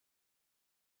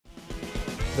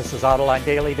This is Autoline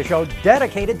Daily, the show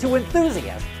dedicated to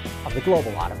enthusiasts of the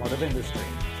global automotive industry.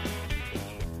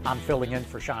 I'm filling in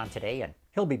for Sean today, and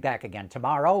he'll be back again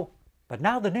tomorrow. But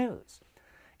now the news.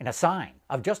 In a sign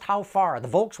of just how far the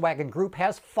Volkswagen Group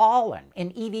has fallen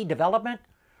in EV development,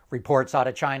 reports out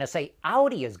of China say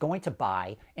Audi is going to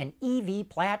buy an EV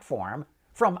platform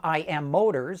from IM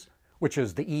Motors, which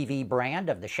is the EV brand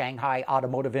of the Shanghai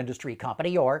Automotive Industry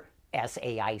Company, or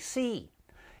SAIC.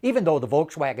 Even though the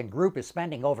Volkswagen Group is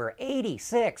spending over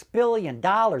 $86 billion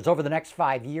over the next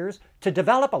 5 years to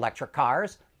develop electric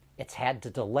cars, it's had to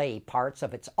delay parts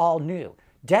of its all-new,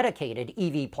 dedicated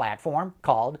EV platform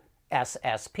called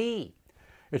SSP.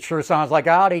 It sure sounds like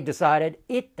Audi decided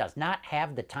it does not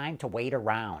have the time to wait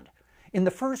around. In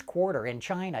the first quarter in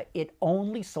China, it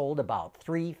only sold about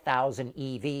 3,000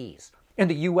 EVs. In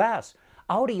the U.S.,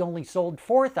 Audi only sold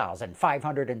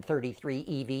 4,533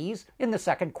 EVs in the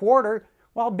second quarter,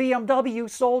 while BMW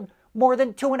sold more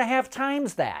than 2.5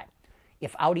 times that.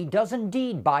 If Audi does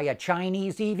indeed buy a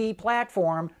Chinese EV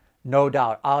platform, no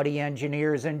doubt Audi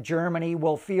engineers in Germany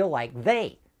will feel like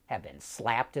they have been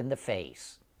slapped in the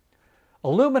face.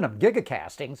 Aluminum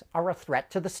gigacastings are a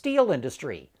threat to the steel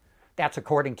industry. That's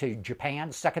according to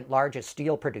Japan's second largest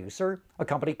steel producer, a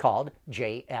company called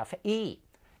JFE.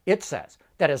 It says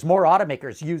that as more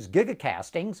automakers use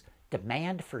gigacastings,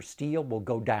 demand for steel will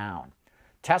go down.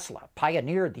 Tesla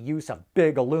pioneered the use of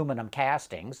big aluminum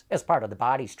castings as part of the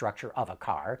body structure of a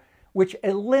car, which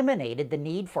eliminated the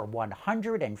need for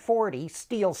 140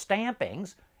 steel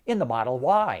stampings in the Model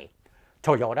Y.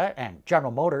 Toyota and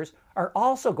General Motors are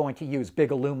also going to use big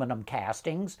aluminum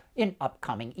castings in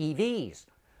upcoming EVs.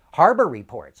 Harbor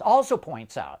Reports also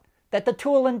points out that the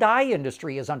tool and die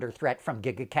industry is under threat from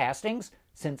gigacastings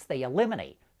since they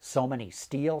eliminate so many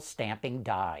steel stamping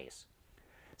dies.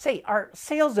 Say, are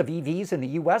sales of EVs in the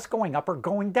U.S. going up or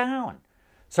going down?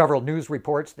 Several news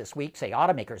reports this week say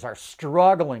automakers are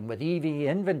struggling with EV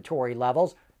inventory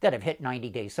levels that have hit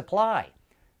 90-day supply.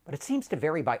 But it seems to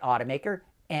vary by automaker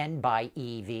and by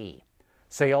EV.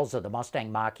 Sales of the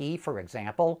Mustang Mach-E, for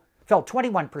example, fell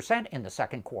 21% in the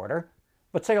second quarter,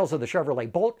 but sales of the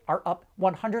Chevrolet Bolt are up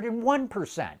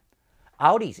 101%.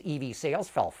 Audi's EV sales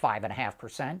fell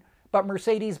 5.5%, but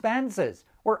Mercedes-Benz's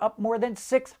were up more than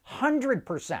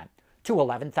 600% to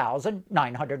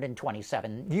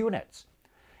 11,927 units.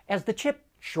 As the chip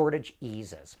shortage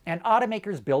eases and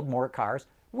automakers build more cars,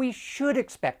 we should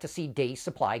expect to see day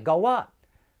supply go up.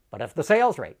 But if the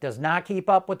sales rate does not keep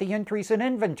up with the increase in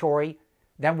inventory,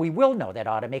 then we will know that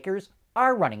automakers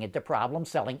are running into problems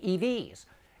selling EVs.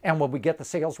 And when we get the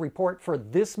sales report for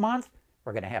this month,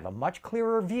 we're going to have a much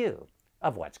clearer view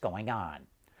of what's going on.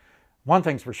 One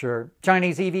thing's for sure,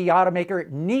 Chinese EV automaker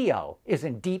NIO is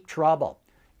in deep trouble.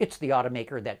 It's the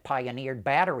automaker that pioneered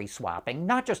battery swapping,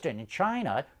 not just in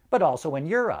China, but also in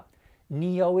Europe.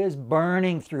 NIO is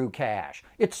burning through cash.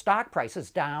 Its stock price is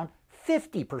down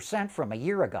 50% from a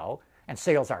year ago, and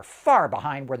sales are far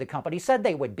behind where the company said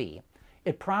they would be.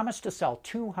 It promised to sell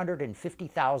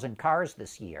 250,000 cars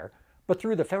this year, but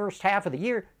through the first half of the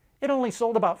year, it only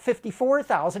sold about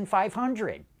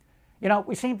 54,500. You know,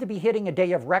 we seem to be hitting a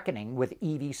day of reckoning with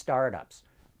EV startups.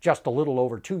 Just a little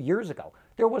over 2 years ago,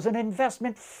 there was an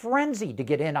investment frenzy to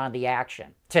get in on the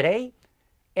action. Today,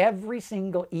 every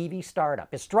single EV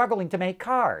startup is struggling to make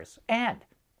cars and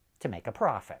to make a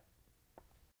profit.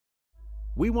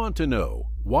 We want to know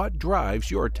what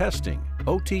drives your testing.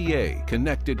 OTA,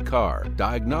 connected car,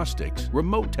 diagnostics,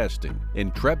 remote testing.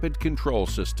 Intrepid Control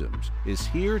Systems is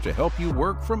here to help you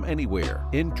work from anywhere.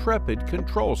 Intrepid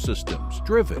Control Systems,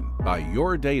 driven by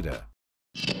your data.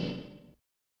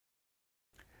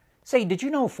 Say, did you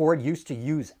know Ford used to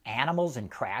use animals in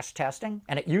crash testing?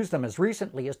 And it used them as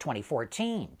recently as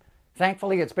 2014.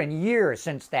 Thankfully, it's been years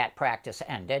since that practice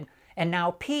ended, and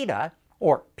now PETA,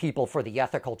 or People for the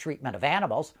Ethical Treatment of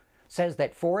Animals, says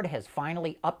that Ford has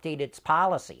finally updated its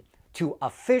policy to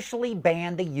officially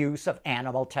ban the use of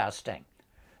animal testing.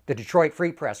 The Detroit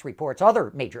Free Press reports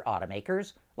other major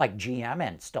automakers, like GM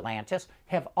and Stellantis,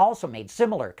 have also made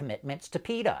similar commitments to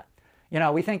PETA. You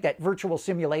know, we think that virtual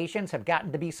simulations have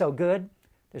gotten to be so good,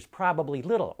 there's probably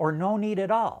little or no need at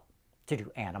all to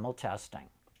do animal testing.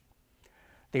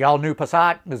 The all-new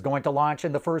Passat is going to launch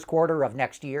in the first quarter of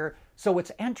next year, so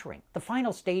it's entering the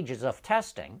final stages of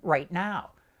testing right now.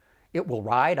 It will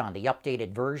ride on the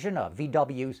updated version of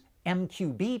VW's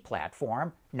MQB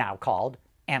platform, now called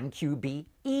MQB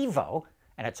Evo,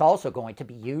 and it's also going to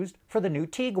be used for the new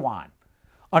Tiguan.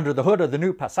 Under the hood of the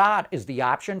new Passat is the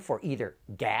option for either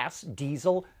gas,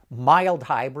 diesel, mild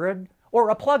hybrid, or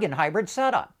a plug-in hybrid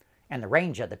setup, and the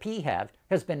range of the PHEV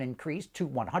has been increased to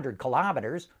 100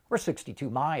 kilometers or 62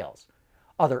 miles.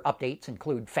 Other updates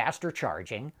include faster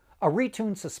charging, a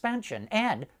retuned suspension,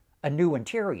 and a new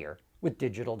interior with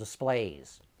digital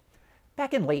displays.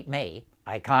 Back in late May,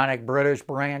 iconic British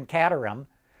brand Caterham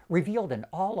revealed an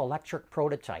all-electric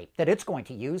prototype that it's going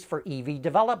to use for EV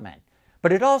development.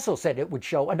 But it also said it would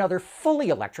show another fully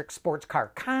electric sports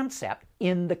car concept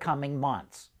in the coming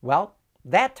months. Well,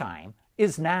 that time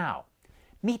is now.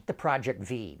 Meet the Project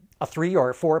V, a 3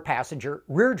 or 4 passenger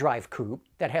rear-drive coupe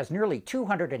that has nearly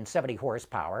 270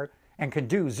 horsepower and can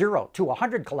do 0 to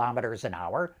 100 kilometers an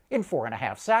hour in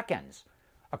 4.5 seconds.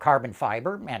 A carbon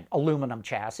fiber and aluminum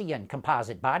chassis and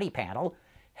composite body panel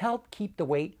help keep the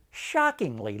weight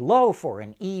shockingly low for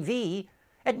an EV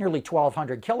at nearly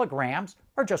 1,200 kilograms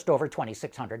or just over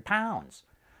 2,600 pounds.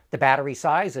 The battery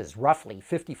size is roughly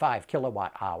 55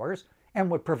 kilowatt hours and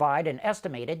would provide an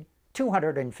estimated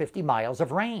 250 miles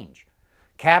of range.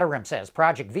 Caterham says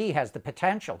Project V has the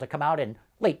potential to come out in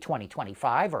late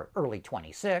 2025 or early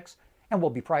 26 and will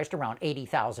be priced around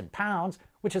 80,000 pounds,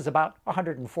 which is about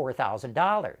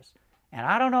 $104,000. And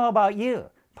I don't know about you,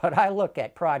 but I look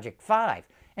at Project 5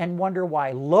 and wonder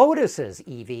why Lotus's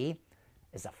EV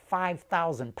is a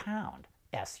 5,000-pound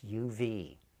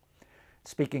SUV.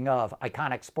 Speaking of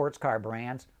iconic sports car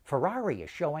brands, Ferrari is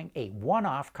showing a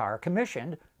one-off car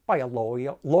commissioned by a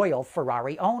loyal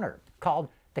Ferrari owner called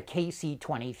the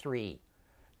KC23.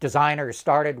 Designers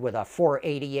started with a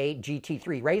 488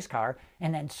 GT3 race car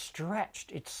and then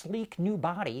stretched its sleek new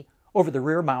body over the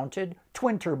rear-mounted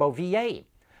twin-turbo V8.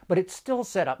 But it's still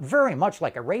set up very much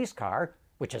like a race car,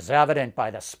 which is evident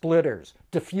by the splitters,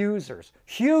 diffusers,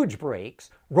 huge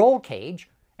brakes, roll cage,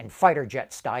 and fighter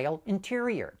jet style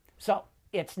interior. So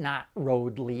it's not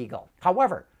road legal.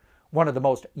 However, one of the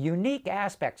most unique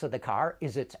aspects of the car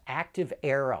is its active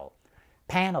aero.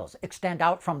 Panels extend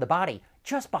out from the body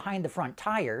just behind the front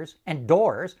tires and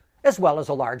doors, as well as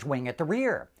a large wing at the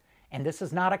rear. And this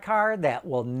is not a car that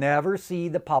will never see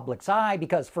the public's eye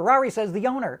because Ferrari says the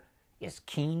owner is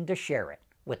keen to share it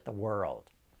with the world.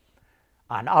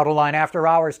 On Autoline After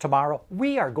Hours tomorrow,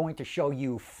 we are going to show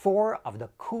you 4 of the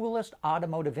coolest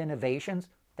automotive innovations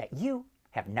that you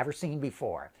have never seen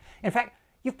before. In fact,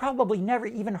 you've probably never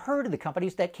even heard of the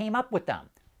companies that came up with them.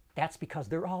 That's because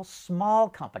they're all small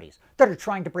companies that are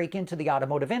trying to break into the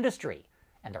automotive industry.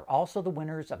 And they're also the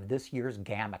winners of this year's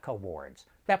GAMIC Awards.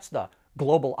 That's the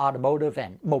Global Automotive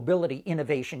and Mobility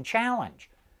Innovation Challenge.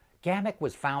 GAMIC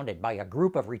was founded by a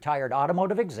group of retired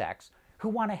automotive execs who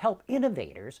want to help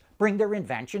innovators bring their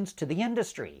inventions to the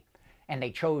industry. And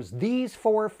they chose these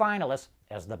 4 finalists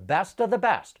as the best of the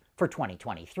best for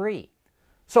 2023.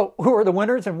 So who are the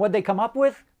winners and what they come up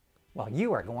with? Well,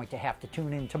 you are going to have to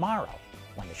tune in tomorrow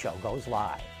when the show goes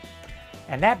live.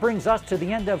 And that brings us to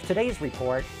the end of today's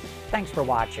report. Thanks for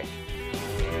watching.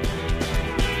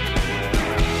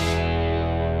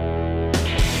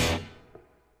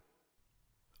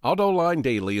 AutoLine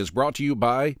Daily is brought to you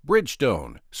by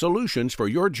Bridgestone, solutions for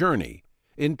your journey.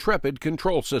 Intrepid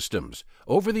Control Systems,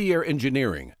 over-the-air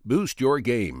engineering, boost your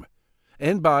game.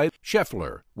 And by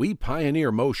Schaeffler, we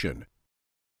pioneer motion.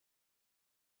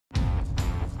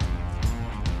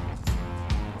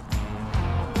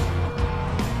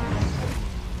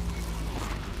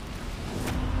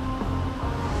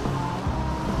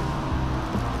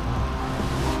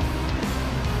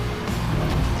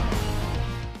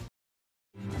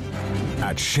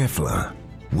 At Schaeffler,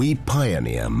 we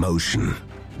pioneer motion.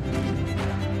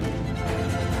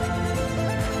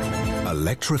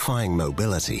 Electrifying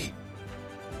mobility,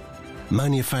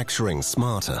 manufacturing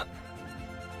smarter,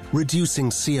 reducing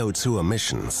CO2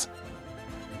 emissions,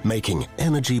 making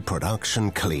energy production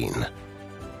clean.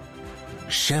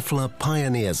 Schaeffler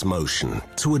pioneers motion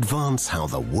to advance how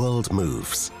the world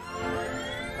moves.